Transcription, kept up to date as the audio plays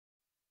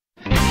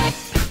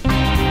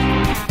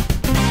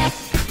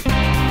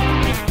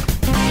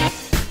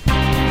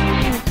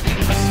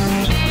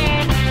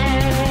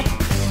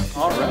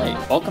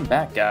Welcome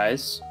back,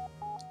 guys,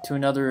 to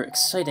another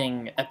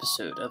exciting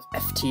episode of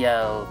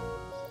FTL.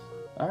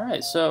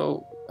 Alright,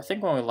 so I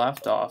think when we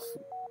left off,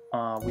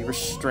 we were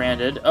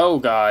stranded. Oh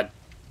god.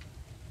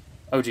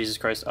 Oh Jesus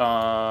Christ.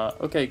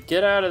 Okay,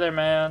 get out of there,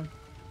 man.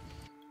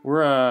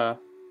 We're,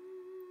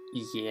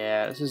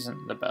 yeah, this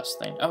isn't the best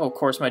thing. Oh, of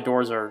course my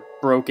doors are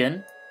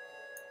broken.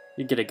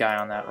 You get a guy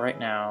on that right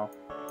now.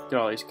 Get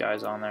all these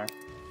guys on there.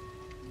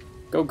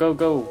 Go, go,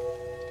 go.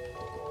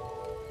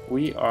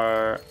 We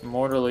are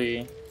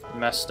mortally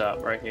messed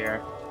up right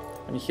here.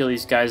 Let me heal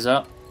these guys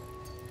up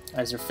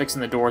as they're fixing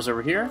the doors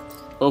over here.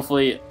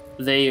 Hopefully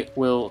they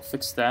will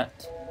fix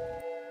that.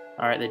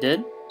 Alright, they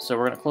did. So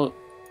we're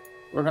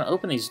gonna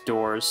open these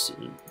doors,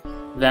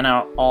 vent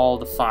out all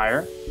the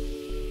fire,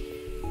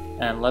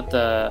 and let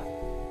the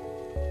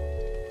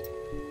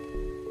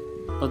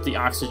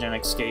oxygen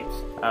escape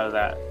out of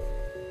that.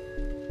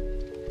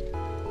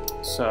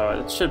 So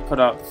it should put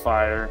out the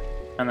fire,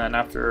 and then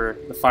after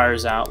the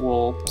fire's out,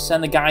 we'll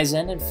send the guys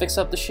in and fix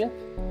up the ship.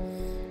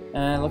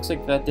 And it looks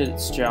like that did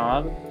its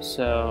job,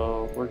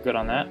 so we're good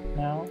on that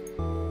now.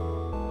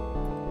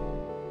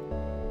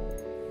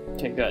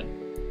 Okay, good.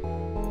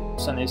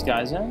 Send these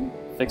guys in,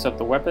 fix up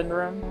the weapon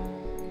room,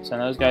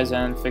 send those guys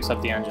in, fix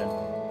up the engine.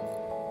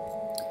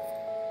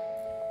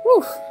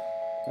 Whew!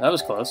 That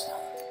was close.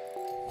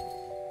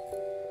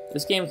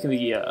 This game can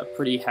be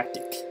pretty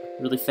hectic,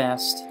 really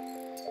fast.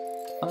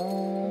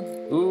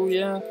 Ooh,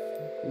 yeah.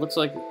 Looks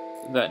like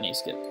that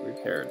needs to get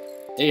repaired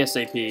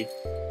ASAP.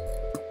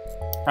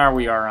 How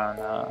we are on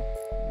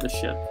the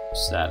ship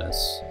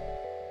status.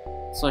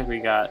 It's like we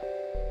got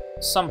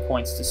some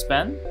points to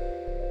spend.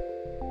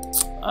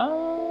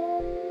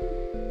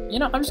 You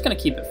know, I'm just gonna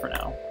keep it for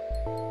now.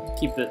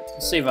 Keep the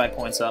save my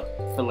points up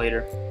for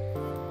later,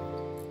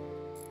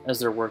 as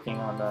they're working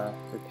on the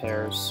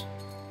repairs.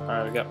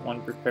 Alright, we got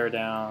one repair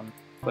down.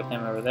 Put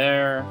him over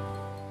there.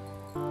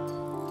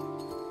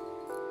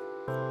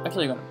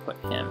 Actually, I'm gonna put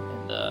him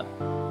in the...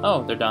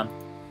 Oh, they're done.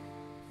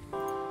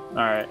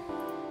 Alright.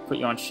 Put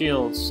you on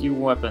shields, you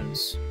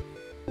weapons.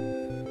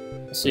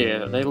 Let's see,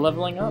 are they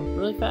leveling up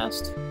really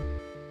fast?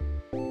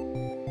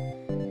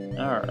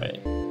 Alright.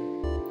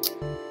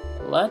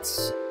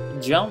 Let's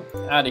jump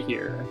out of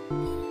here.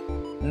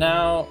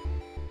 Now,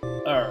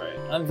 alright,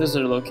 on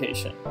visitor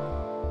location.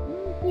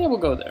 Yeah, we'll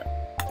go there.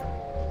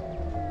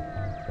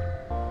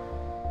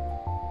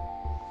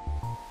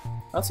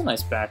 That's a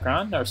nice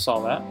background, never saw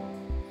that.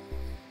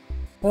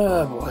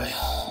 Oh boy.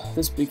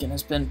 This beacon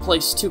has been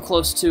placed too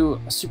close to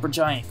a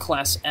supergiant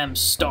Class M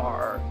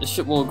star. The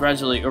ship will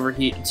gradually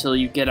overheat until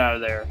you get out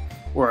of there,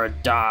 or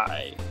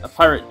die. A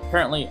pirate,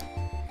 apparently...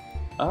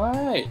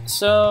 Alright,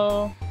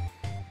 so...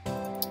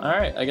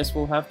 Alright, I guess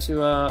we'll have to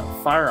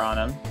fire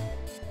on him.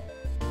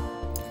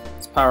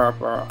 Let's power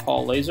up our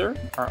hull laser,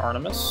 our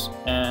Artemis,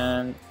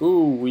 and...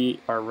 Ooh,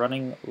 we are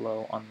running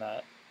low on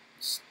that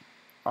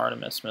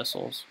Artemis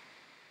missiles.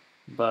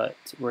 But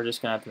we're just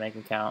gonna have to make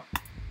them count.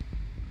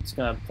 It's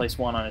gonna place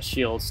one on his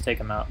shields, take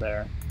him out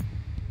there.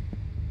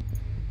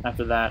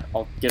 After that,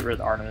 I'll get rid of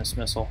the Artemis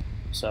missile.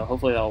 So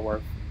hopefully that'll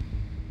work.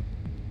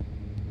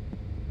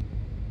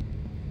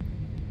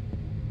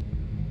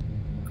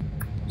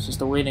 It's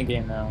just a waiting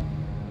game now.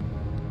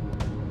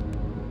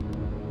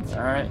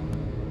 Alright.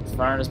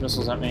 Firing his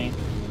missiles at me.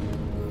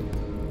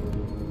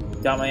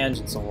 Got my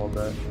engines a little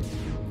bit.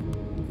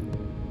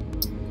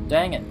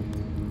 Dang it.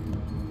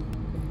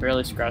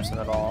 Barely scratched them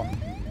at all.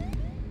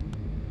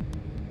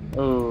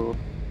 Oh.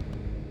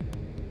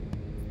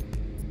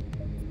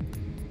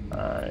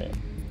 Alright.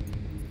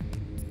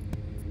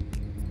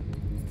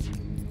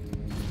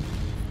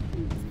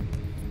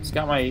 It's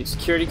got my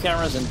security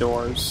cameras and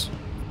doors.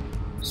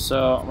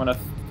 So I'm gonna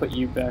put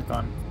you back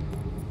on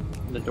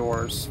the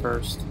doors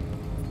first.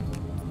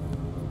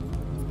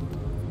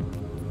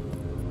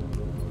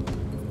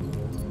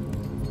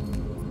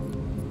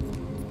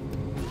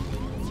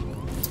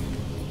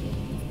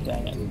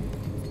 Dang it.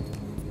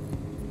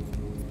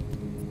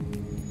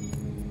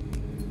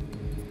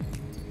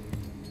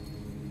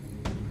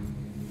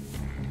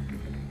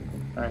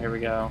 Alright, here we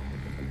go.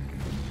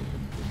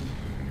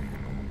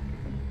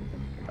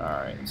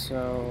 Alright,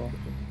 so...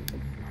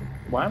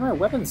 Why are my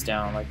weapons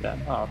down like that?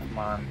 Oh, come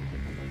on.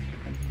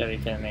 You gotta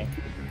be kidding me.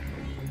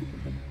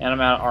 And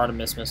I'm out of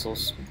Artemis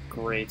missiles.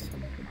 Great.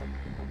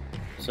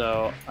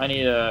 So, I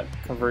need to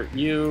convert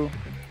you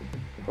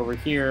over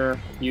here,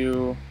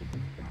 you...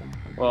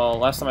 Well,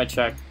 last time I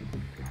checked,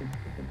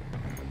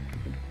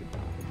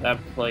 that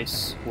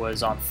place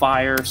was on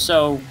fire,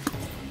 so...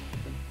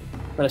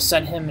 I'm gonna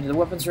send him into the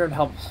weapons room to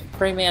help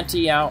Prey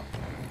Manti out,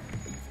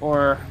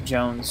 or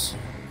Jones,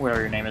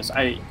 whatever your name is.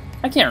 I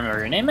can't remember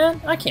your name, man.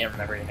 I can't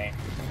remember your name.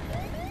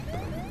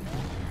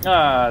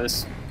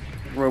 This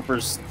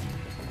Roper's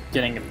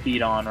getting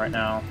beat on right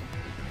now.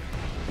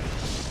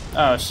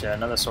 Oh shit,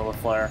 another solar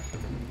flare.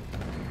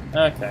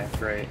 Okay,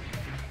 great.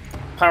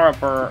 Power up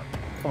her.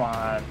 Come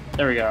on.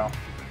 There we go.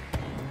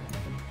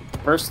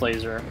 Burst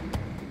laser.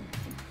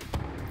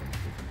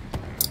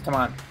 Come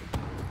on.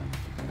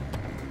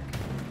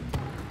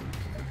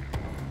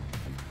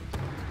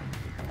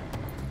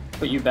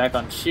 Put you back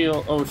on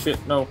shield. Oh shit,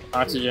 no.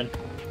 Oxygen.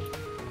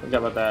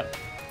 Forgot about that.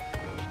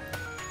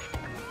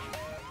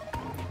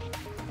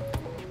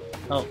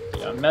 Oh,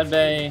 yeah,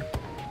 medbay.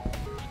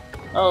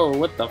 Oh,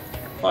 what the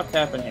fuck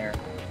happened here?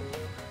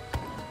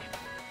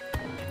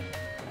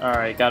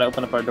 Alright, gotta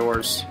open up our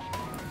doors.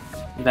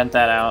 Vent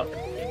that out.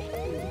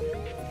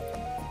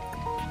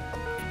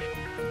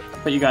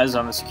 Put you guys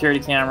on the security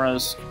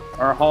cameras.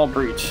 Our hall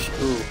breach.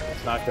 Ooh,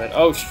 that's not good.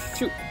 Oh,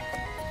 shoot!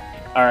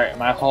 Alright,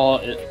 my hall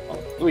is... Oh,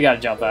 we gotta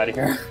jump out of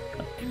here.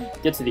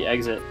 Get to the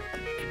exit.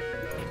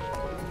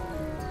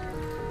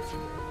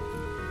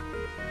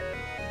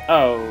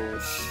 Oh,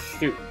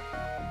 shoot.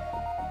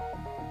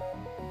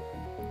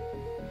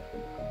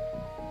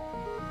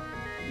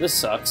 This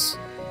sucks.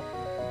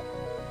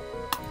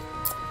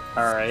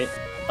 Alright.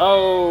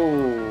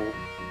 Oh!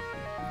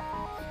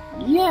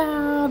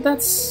 Yeah,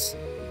 that's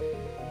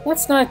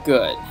not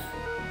good.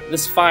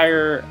 This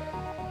fire...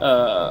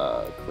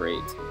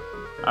 great.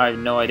 I have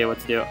no idea what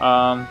to do.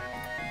 Well,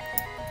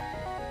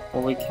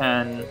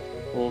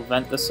 we'll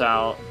vent this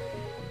out.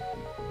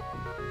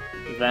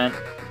 Vent.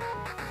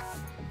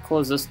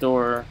 Close this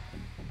door.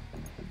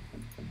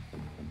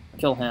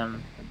 Kill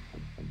him.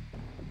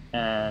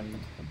 And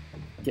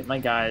get my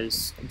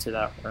guys into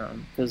that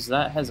room, because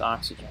that has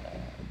oxygen in it.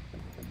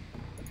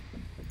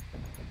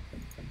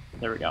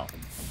 There we go.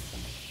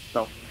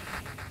 Go.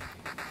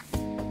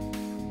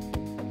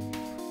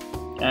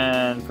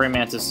 And Praying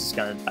Mantis is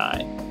gonna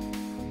die.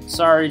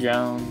 Sorry,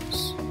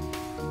 Jones.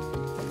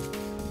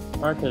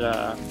 Or could,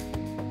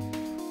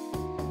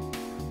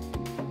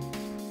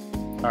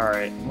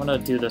 Alright, I'm gonna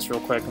do this real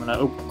quick. I'm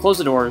gonna close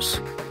the doors.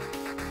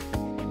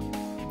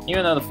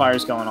 Even though the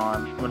fire's going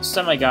on, I'm gonna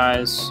send my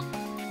guys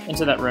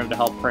into that room to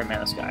help Praying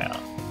Mantis guy out.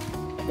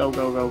 Go,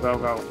 go, go, go,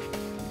 go.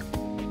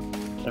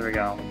 There we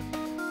go.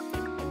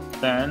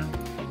 Then...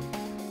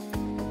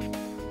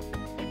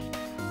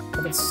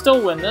 I can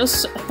still win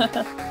this.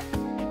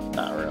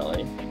 Not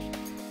really. I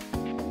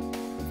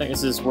think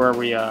this is where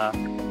we,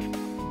 I'm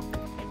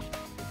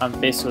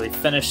basically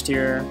finished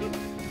here.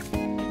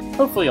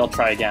 Hopefully I'll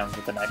try again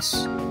with the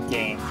next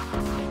game.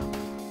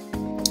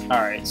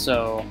 Alright,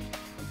 so...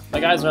 My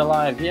guys are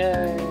alive,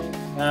 yay!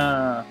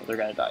 They're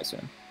gonna die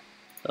soon.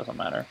 Doesn't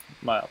matter.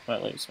 Well,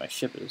 at least my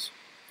ship is.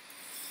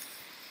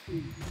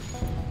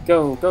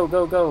 Go, go,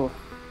 go, go!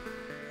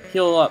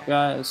 Heal up,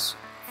 guys.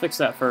 Fix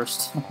that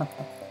first.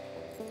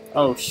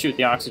 Oh, shoot,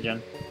 the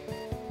oxygen.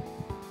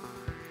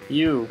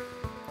 You.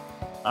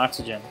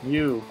 Oxygen.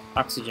 You.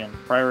 Oxygen.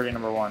 Priority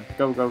number 1.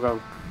 Go, go,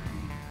 go.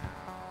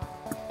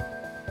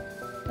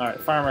 Alright,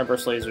 fire my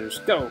burst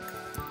lasers. Go!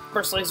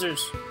 Burst lasers!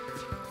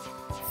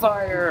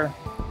 Fire!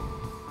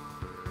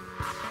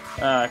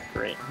 Ah,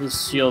 great.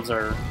 His shields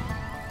are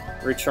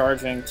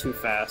recharging too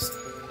fast.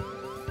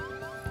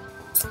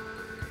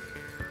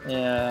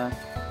 Yeah.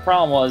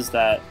 Problem was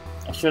that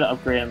I should have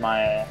upgraded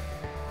my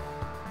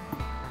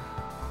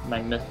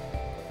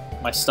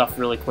my stuff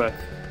really quick.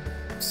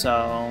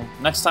 So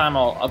next time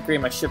I'll upgrade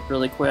my ship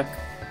really quick.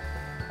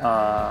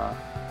 I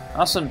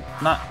also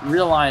not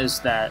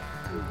realized that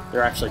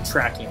they're actually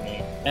tracking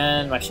me,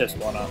 and my ship's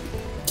blown up.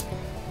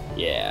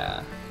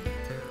 Yeah.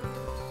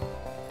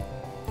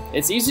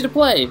 It's easy to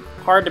play,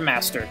 hard to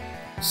master.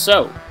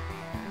 So,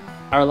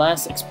 our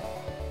last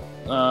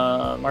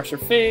march your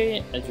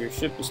fate as your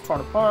ship is torn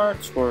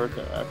apart. Score.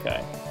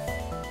 Okay.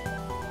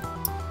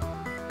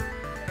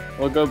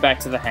 We'll go back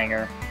to the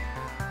hangar.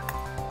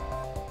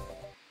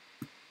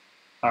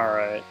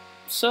 Alright.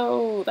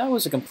 So, that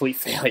was a complete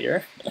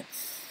failure.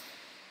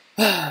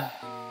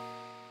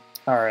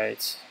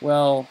 Alright.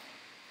 Well,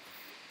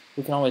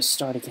 we can always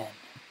start again.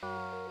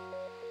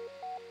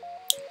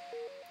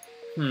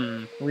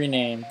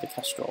 Rename the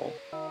Kestrel.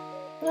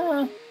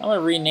 I'm gonna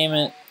rename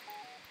it.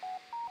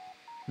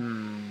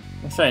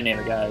 What should I name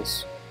it,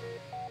 guys?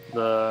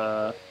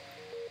 The...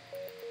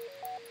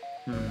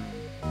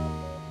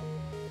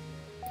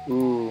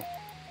 Ooh.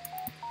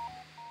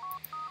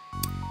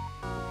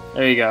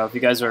 There you go. If you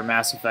guys are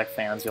Mass Effect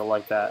fans, you'll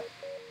like that.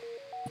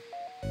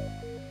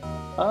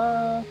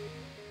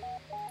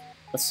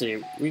 Let's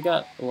see. We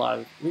got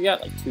like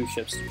 2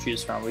 ships to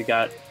choose from. We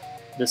got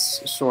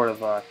this sort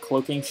of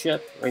cloaking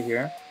ship right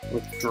here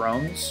with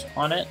drones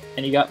on it,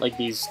 and you got like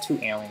these 2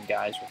 alien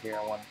guys right here,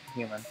 1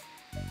 human.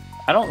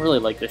 I don't really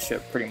like this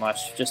ship pretty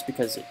much, just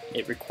because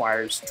it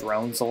requires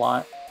drones a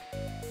lot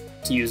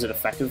to use it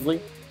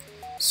effectively.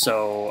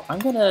 So I'm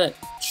gonna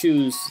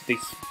choose the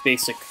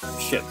basic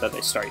ship that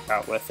they start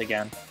out with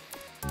again.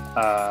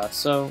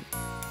 So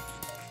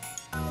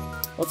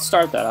let's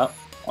start that up.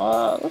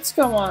 Let's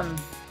go on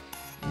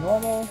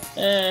normal.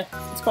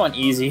 Let's go on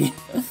easy.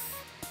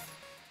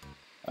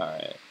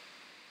 Alright.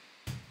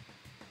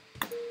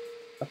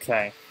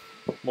 Okay.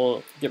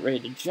 We'll get ready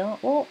to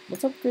jump. Well,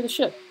 let's upgrade the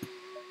ship.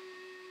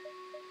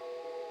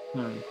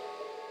 Let's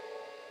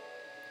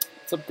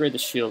upgrade the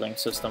shielding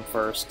system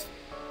first.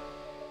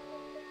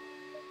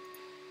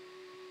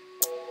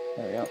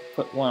 There we go.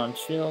 Put 1 on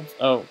shields.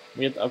 Oh,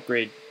 we have to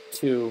upgrade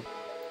 2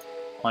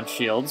 on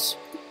shields.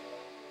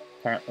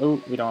 Apparently,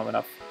 oh, we don't have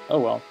enough. Oh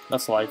well,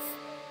 that's life.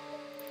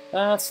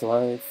 That's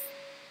life.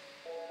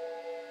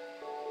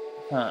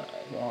 Huh,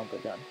 I'll go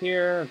down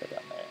here, go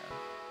down there.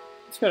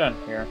 Let's go down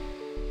here.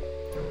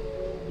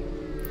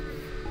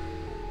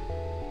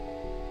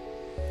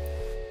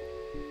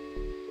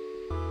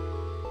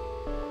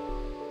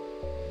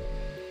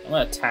 I'm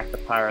gonna attack the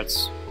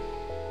pirates.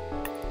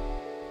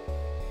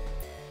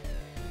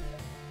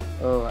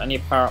 Oh, I need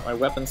to power up my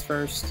weapons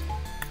first.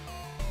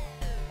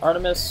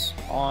 Artemis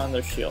on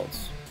their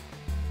shields.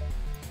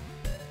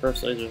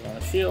 First lasers on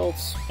the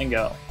shields, and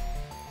go.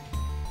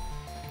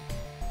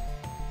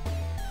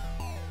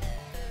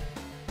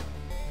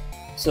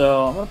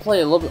 So, I'm gonna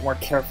play a little bit more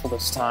careful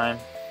this time.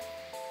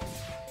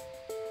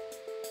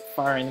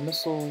 Firing the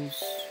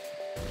missiles.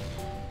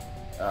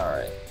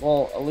 Alright,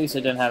 well, at least I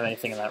didn't have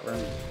anything in that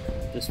room.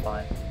 Just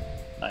fine.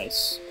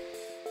 Nice.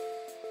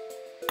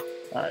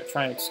 Alright,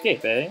 try and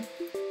escape, eh?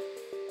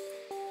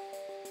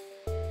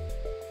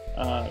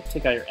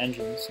 Take out your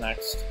engines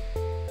next.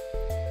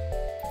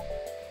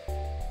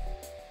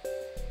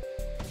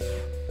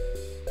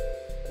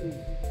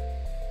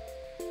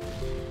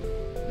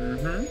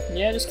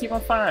 Yeah, just keep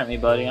on firing at me,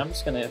 buddy. I'm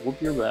just gonna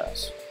whoop your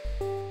ass.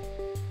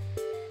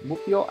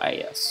 Whoop your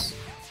ass.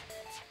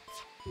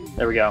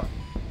 There we go.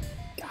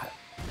 Got it.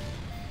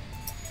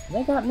 And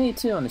they got me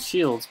too on the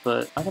shields,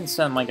 but I can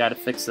send my guy to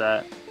fix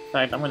that. In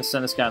fact, I'm gonna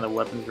send this guy in the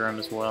weapons room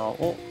as well.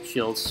 Oh,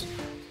 shields.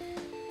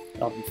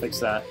 Help him fix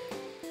that.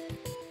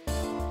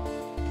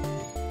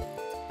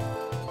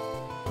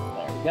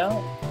 There we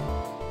go.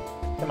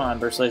 Come on,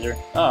 burst laser.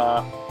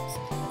 Ah.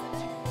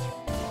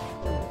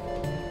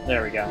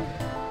 There we go.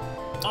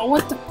 Oh,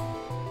 what the?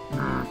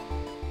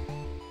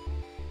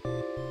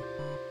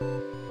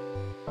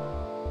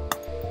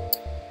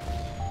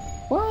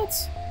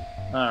 What?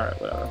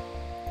 Alright, whatever.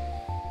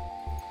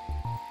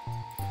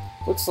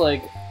 Looks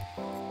like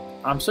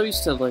I'm so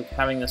used to like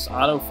having this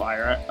auto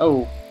fire.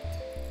 Oh,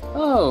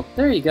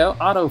 there you go,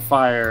 auto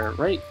fire,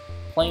 right?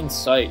 Plain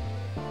sight.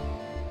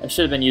 I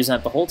should have been using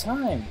that the whole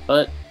time,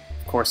 but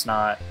of course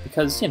not,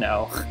 because you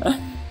know,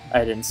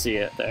 I didn't see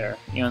it there,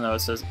 even though it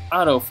says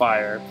auto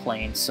fire,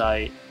 plain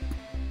sight.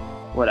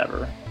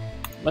 Whatever.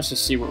 Let's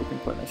just see what we can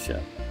put in the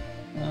ship.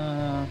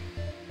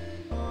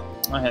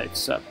 I hit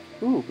accept.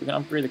 Ooh, we can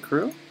upgrade the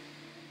crew?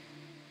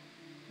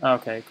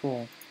 Okay,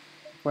 cool.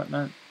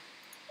 Equipment.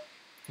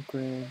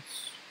 Upgrades.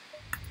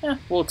 Yeah,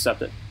 we'll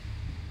accept it.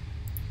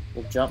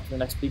 We'll jump to the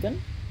next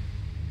beacon.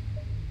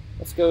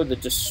 Let's go to the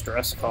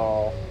distress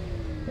call.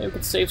 Maybe we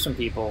could save some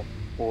people.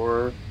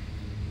 Or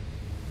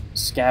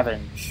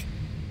scavenge.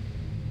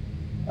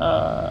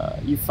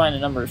 You find a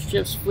number of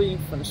ships fleeing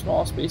from the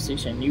small space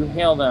station. You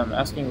hail them,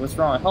 asking what's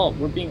wrong. Help,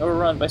 we're being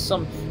overrun by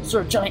some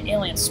sort of giant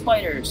alien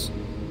spiders.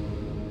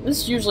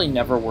 This usually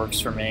never works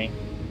for me.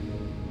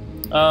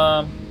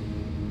 I'm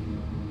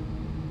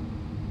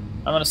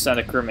gonna send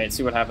a crewmate,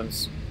 see what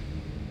happens.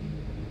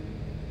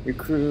 Your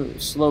crew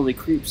slowly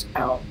creeps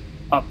up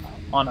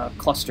on a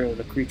cluster of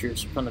the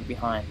creatures from the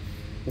behind.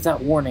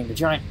 Without warning, the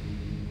giant...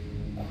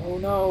 Oh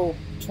no!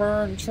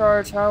 Turn,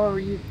 charge, however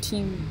your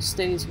team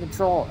stays in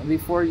control and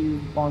before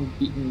you've long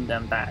beaten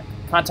them back.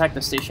 Contact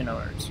the station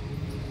owners.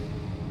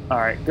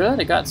 Alright, good.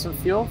 I got some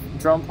fuel,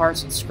 drone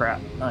parts, and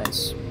scrap.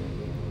 Nice.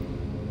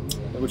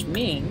 Which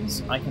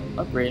means I can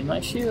upgrade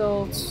my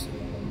shields.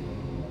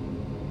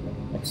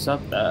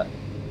 Accept that.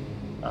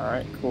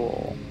 Alright,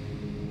 cool.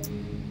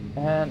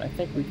 And I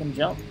think we can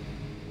jump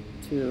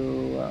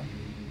to...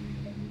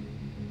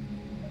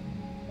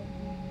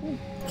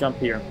 jump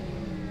here.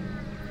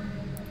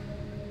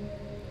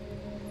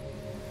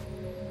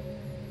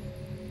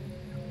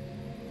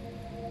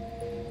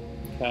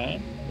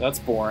 Okay, that's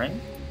boring.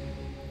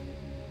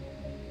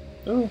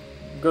 Ooh,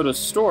 go to a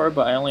store,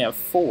 but I only have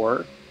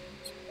 4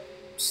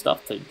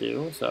 stuff to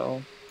do,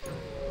 so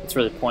it's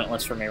really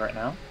pointless for me right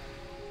now.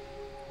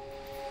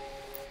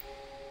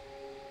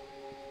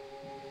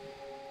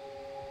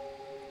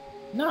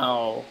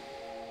 No!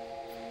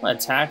 I'm gonna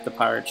attack the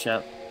pirate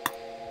ship.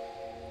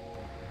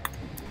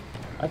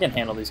 I can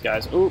handle these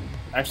guys. Ooh,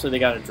 actually they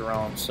got a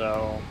drone,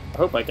 so I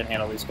hope I can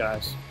handle these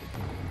guys.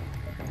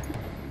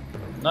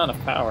 Not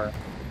enough power.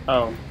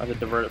 Oh, I could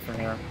divert it from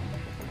here.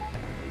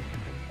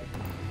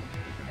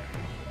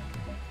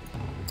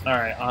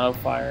 Alright, auto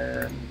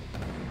fire.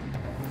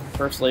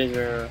 First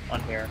laser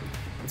on here.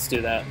 Let's do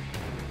that.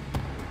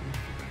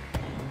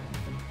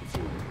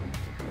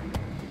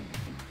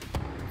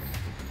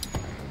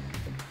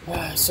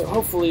 So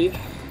hopefully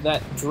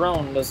that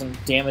drone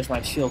doesn't damage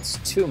my shields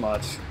too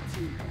much.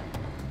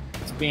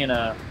 It's being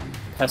a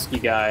pesky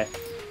guy.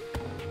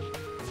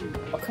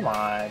 Oh, come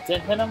on.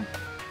 Didn't hit him?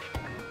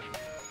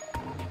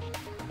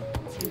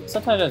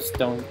 Sometimes I just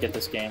don't get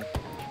this game.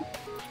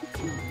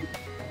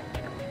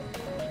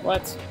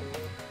 What?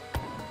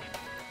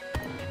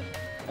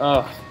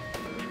 Oh,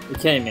 you're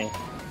kidding me.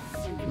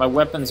 My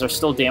weapons are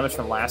still damaged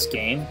from last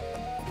game?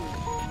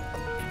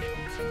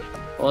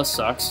 Well, this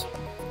sucks.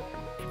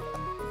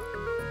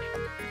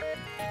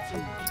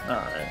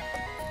 Alright.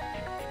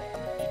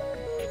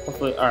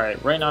 Hopefully,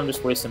 alright, right now I'm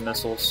just wasting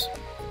missiles.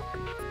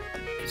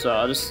 So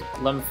I'll just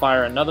let him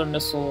fire another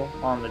missile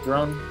on the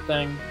drone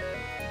thing.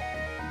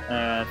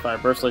 And fire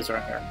burst laser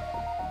in here.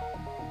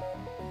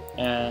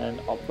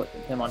 And I'll put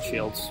him on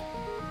shields.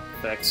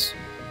 Fix.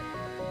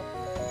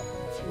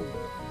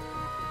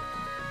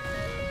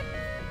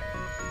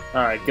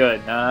 Alright,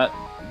 good. Now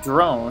that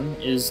drone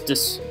is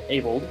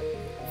disabled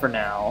for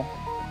now.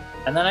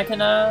 And then I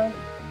can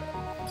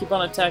keep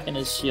on attacking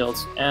his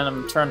shields. And I'm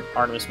going to turn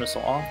Artemis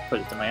missile off,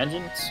 put it to my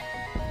engines.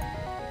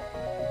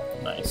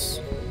 Nice.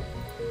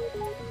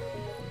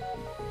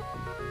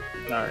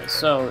 Alright,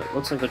 so it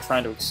looks like they're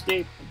trying to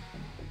escape.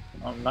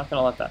 I'm not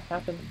gonna let that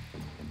happen.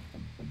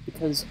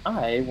 Because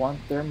I want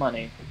their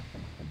money.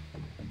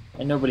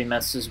 And nobody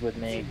messes with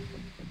me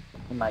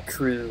and my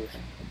crew.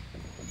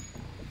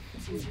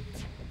 I'm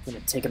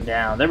gonna take them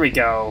down. There we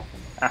go.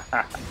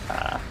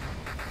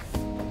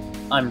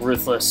 I'm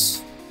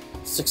ruthless.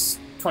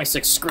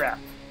 26 scrap.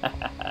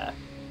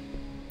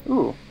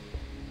 Ooh.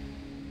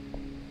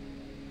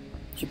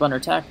 Ship under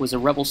attack was a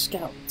rebel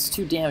scout. It's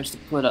too damaged to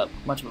put up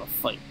much of a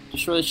fight.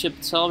 Destroy the ship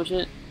and salvage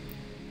it.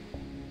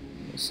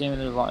 Saving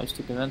their lives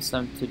to convince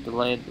them to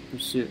delay the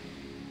pursuit.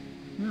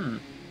 You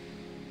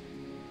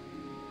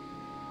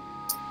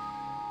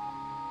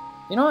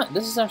know what?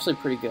 This is actually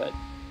pretty good.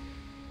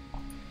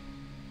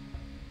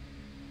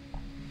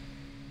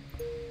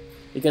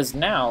 Because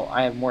now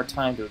I have more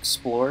time to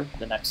explore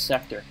the next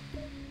sector.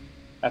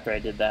 After I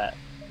did that.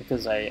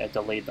 Because I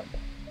delayed them.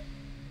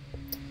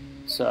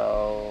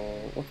 So,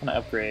 what can I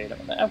upgrade? I'm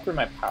going to upgrade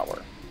my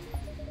power.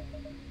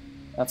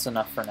 That's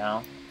enough for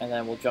now. And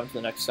then we'll jump to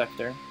the next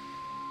sector.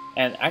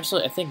 And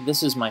actually, I think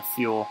this is my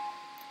fuel.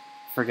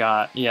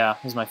 Forgot. Yeah,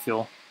 this is my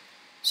fuel.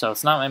 So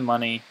it's not my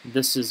money.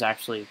 This is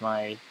actually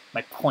my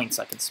points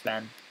I can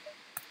spend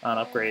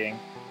on upgrading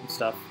and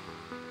stuff.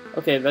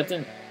 Okay, that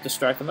didn't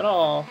distract them at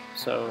all,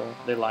 so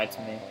they lied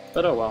to me.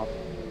 But oh well.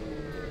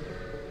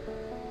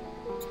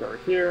 Let's go over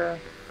here.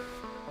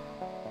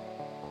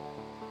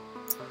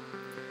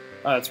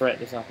 Oh, that's right,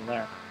 there's nothing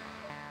there.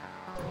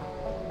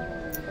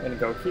 I'm gonna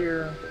go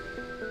here.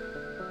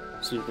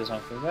 See if there's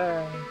anything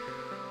there.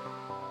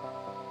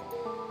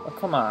 Oh,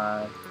 come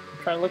on. I'm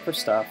trying to look for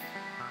stuff.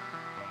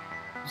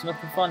 There's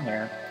nothing fun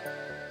here.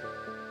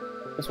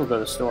 Guess we'll go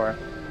to the store.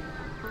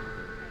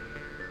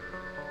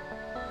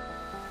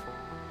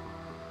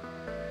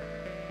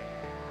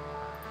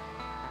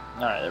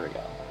 Alright, there we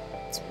go.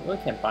 So we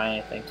really can't buy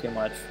anything too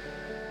much.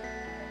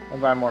 I'll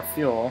buy more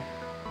fuel.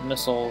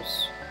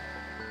 Missiles.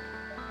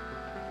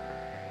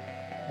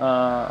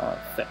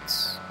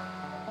 Fix.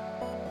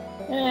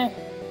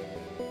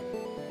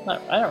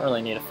 I don't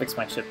really need to fix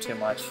my ship too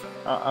much.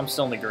 I'm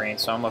still in the green,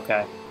 so I'm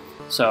okay.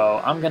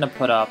 So I'm gonna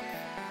put up...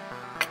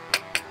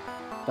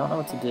 Don't know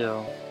what to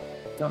do.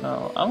 Don't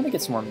know. I'm gonna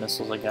get some more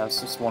missiles, I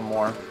guess. Just one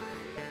more.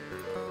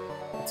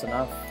 That's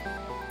enough.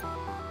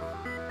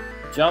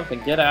 Jump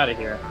and get out of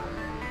here.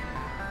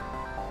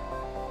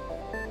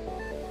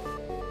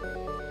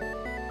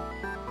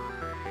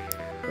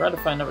 We're out to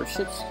find number of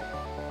ships.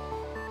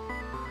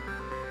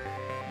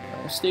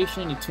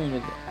 Station, you tune to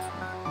the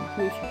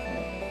communication.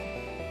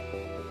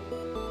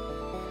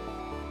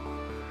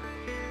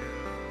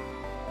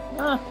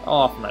 I'll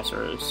offer my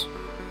service.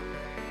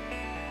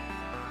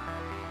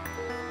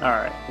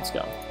 Alright, let's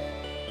go.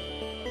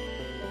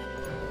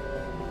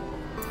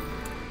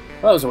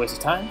 Well, that was a waste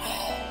of time.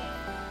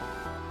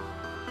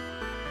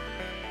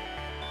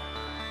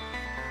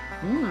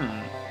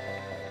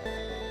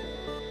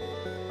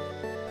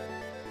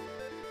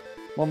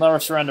 We'll never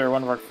surrender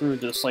one of our crew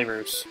to the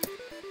slavers.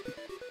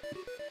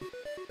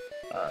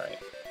 Alright.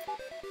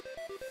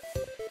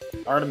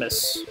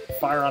 Artemis,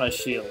 fire on his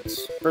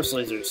shields. Burst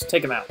lasers,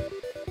 take him out.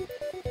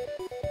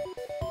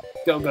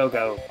 Go, go,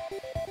 go.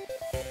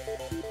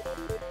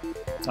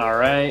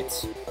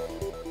 Alright.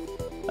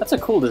 That's a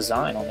cool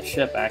design on the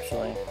ship,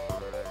 actually.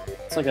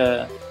 It's like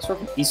a sort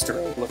of an Easter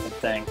egg looking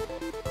thing.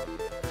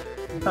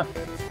 Huh.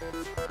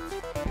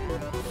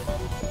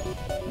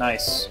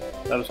 Nice.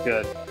 That was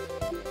good.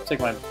 Take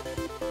my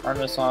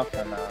Artemis off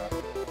and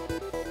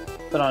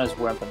put on his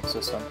weapon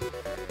system.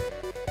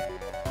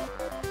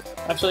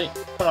 Actually,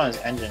 put on his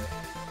engine.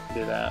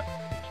 Do that.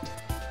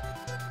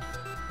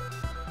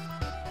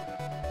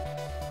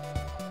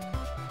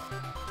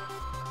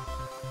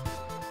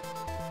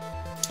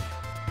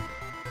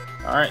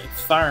 Alright,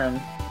 firing.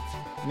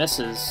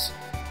 Misses.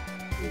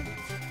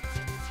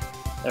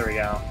 There we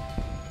go.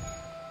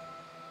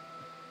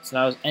 So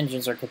now his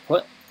engines are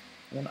kaput.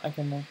 And then I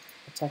can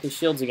attack his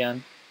shields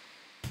again.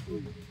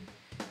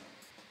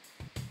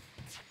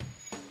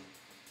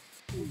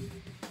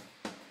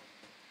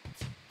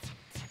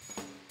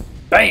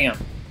 BAM!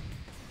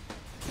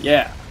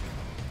 Yeah.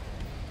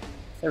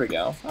 There we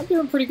go. I'm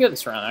doing pretty good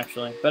this round,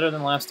 actually. Better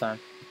than last time.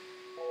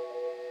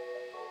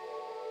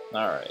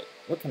 Alright.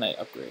 What can I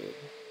upgrade?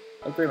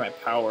 Upgrade my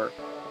power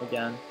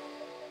again.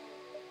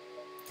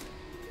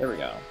 There we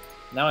go.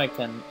 Now I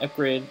can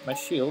upgrade my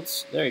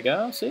shields. There you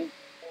go, see?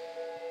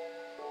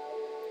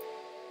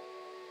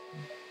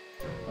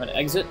 I'm gonna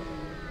exit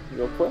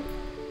real quick.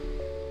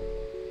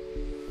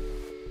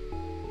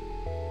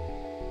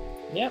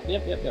 Yep.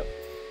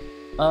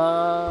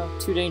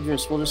 Too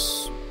dangerous. We'll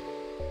just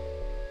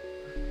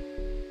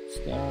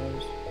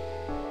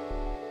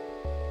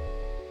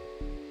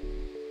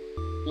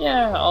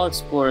Yeah, I'll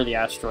explore the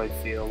asteroid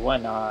field. Why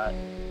not?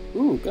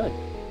 Ooh, good.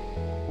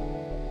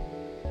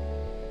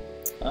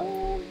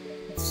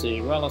 Let's see.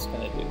 What else can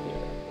I do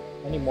here?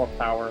 I need more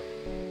power.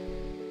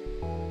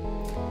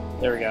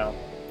 There we go.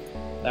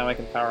 Now I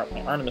can power up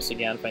my Artemis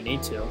again if I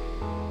need to.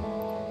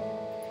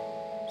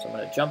 So I'm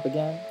going to jump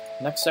again.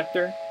 Next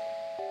sector.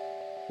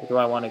 Where do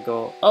I want to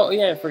go? Oh,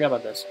 yeah, I forgot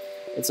about this.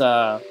 It's,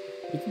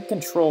 you can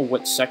control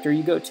what sector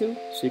you go to.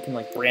 So you can,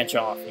 like, branch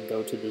off and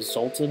go to the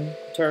Zoltan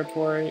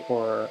territory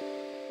or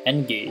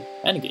Engi.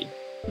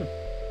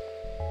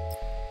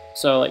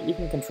 So, like, you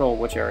can control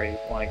which area you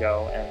want to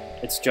go, and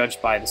it's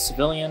judged by the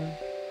civilian,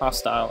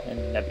 hostile,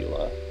 and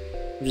nebula,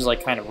 which is,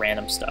 like, kind of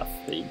random stuff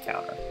that you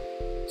encounter.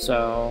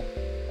 So,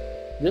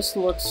 this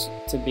looks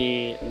to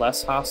be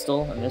less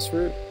hostile in this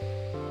route,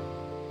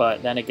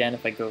 but then again,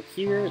 if I go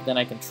here, then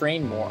I can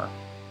train more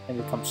and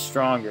become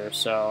stronger,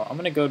 so I'm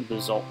going to go to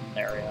the Zoltan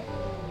area.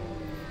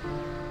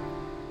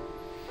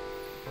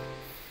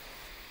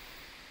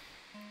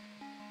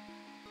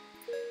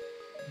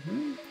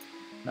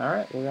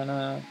 Alright, we're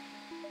gonna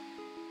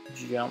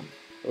jump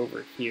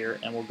over here,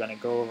 and we're gonna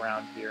go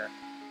around here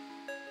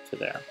to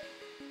there.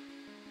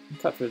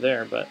 Cut through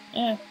there, but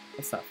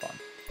that's not fun.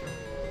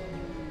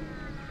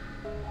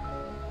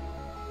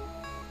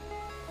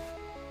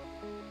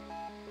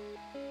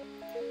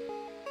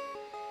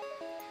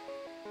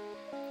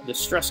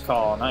 Distress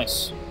call,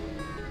 nice.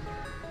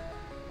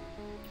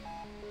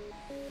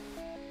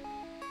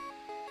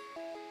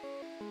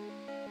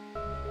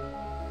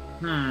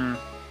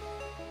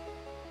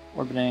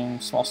 Orbiting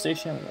small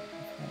station.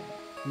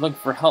 Look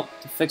for help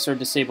to fix or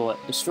disable it.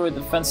 Destroy the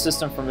defense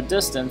system from a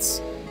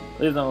distance.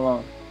 Leave them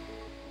alone.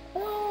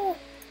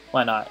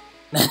 Why not?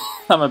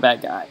 I'm a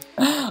bad guy.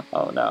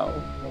 Oh no.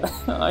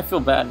 I feel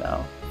bad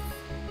now.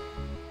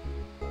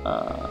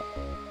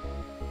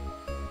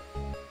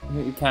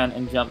 You can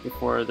and jump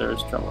before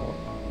there's trouble.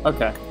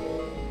 Okay.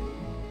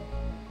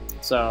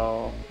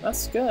 So,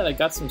 that's good. I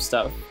got some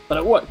stuff. But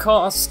at what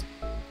cost?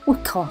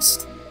 What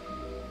cost?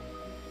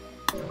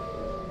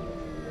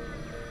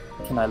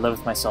 Can I live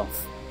with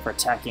myself for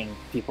attacking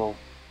people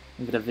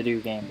with a video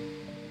game?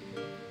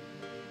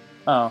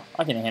 Oh,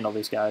 I can handle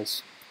these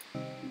guys.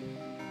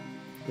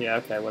 Yeah,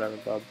 okay, whatever,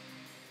 bub.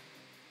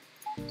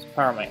 Let's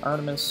power my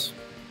Artemis.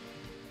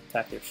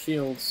 Attack their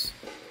shields.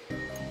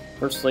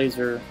 First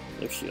laser,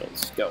 their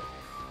shields. Go.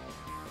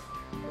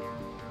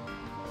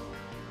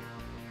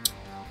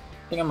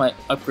 I think I might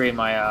upgrade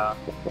my,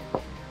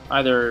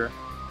 either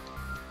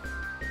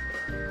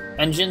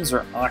engines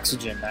or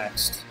oxygen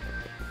next.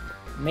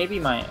 Maybe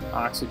my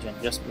oxygen,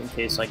 just in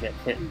case I get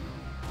hit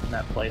in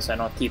that place. I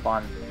don't keep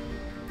on,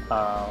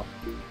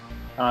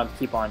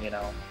 you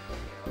know,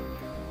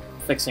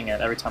 fixing it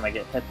every time I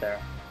get hit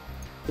there.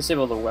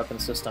 Disable the weapon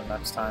system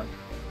next time.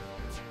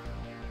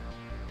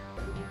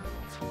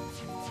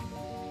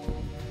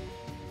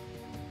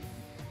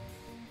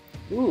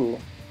 Ooh.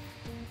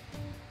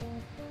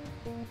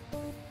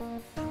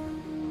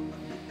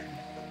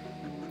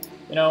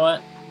 You know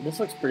what? This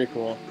looks pretty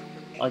cool.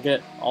 I'll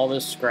get all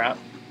this scrap.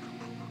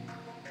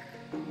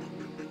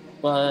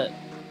 But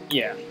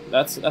yeah,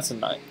 that's a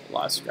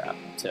lot of scrap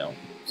too.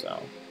 So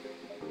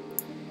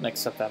I'm gonna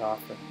accept that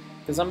offer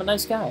because I'm a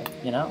nice guy,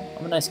 you know.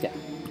 I'm a nice guy.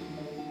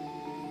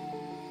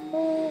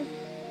 I'm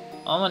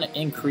gonna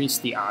increase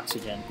the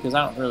oxygen because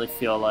I don't really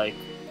feel like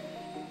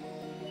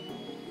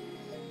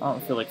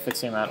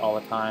fixing that all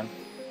the time.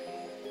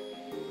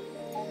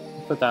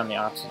 Put that in the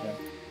oxygen.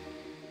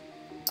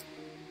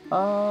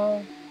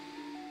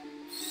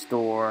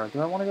 Store. Do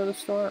I want to go to the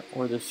store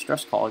or the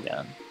distress call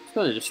again? Let's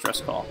go to the distress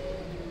call.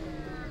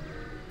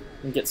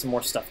 And get some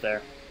more stuff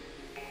there.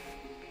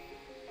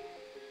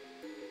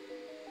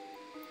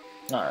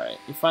 Alright,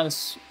 you find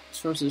this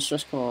source of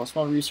distress call, a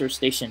small research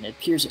station. It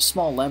appears a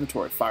small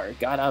laboratory fire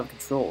got out of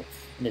control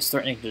and is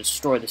threatening to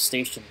destroy the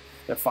station.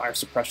 Their fire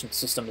suppression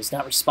system is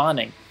not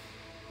responding.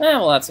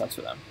 Well, that sucks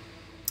for them.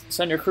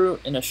 Send your crew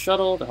in a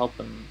shuttle to help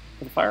them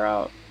put the fire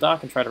out.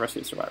 Dock and try to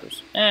rescue the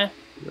survivors.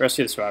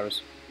 Rescue the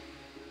survivors.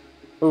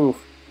 Ooh.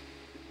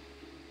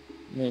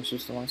 It's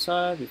just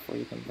alongside before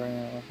you can bring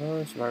out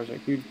her. Survivors are a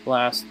huge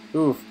blast.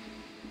 Oof.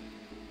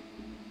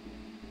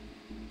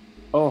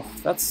 Oh,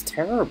 that's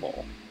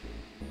terrible.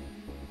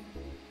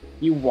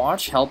 You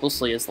watch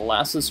helplessly as the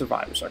last of the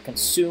survivors are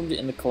consumed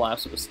in the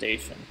collapse of a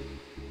station.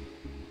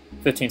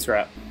 15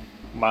 scrap.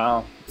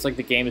 Wow. It's like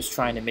the game is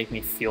trying to make me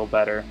feel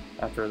better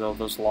after all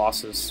those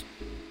losses.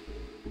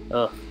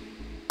 Ugh.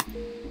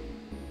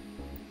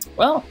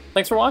 Well,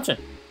 thanks for watching.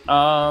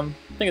 I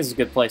think this is a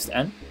good place to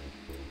end.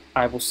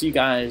 I will see you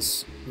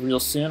guys real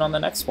soon on the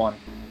next one.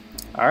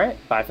 Alright,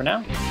 bye for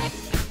now.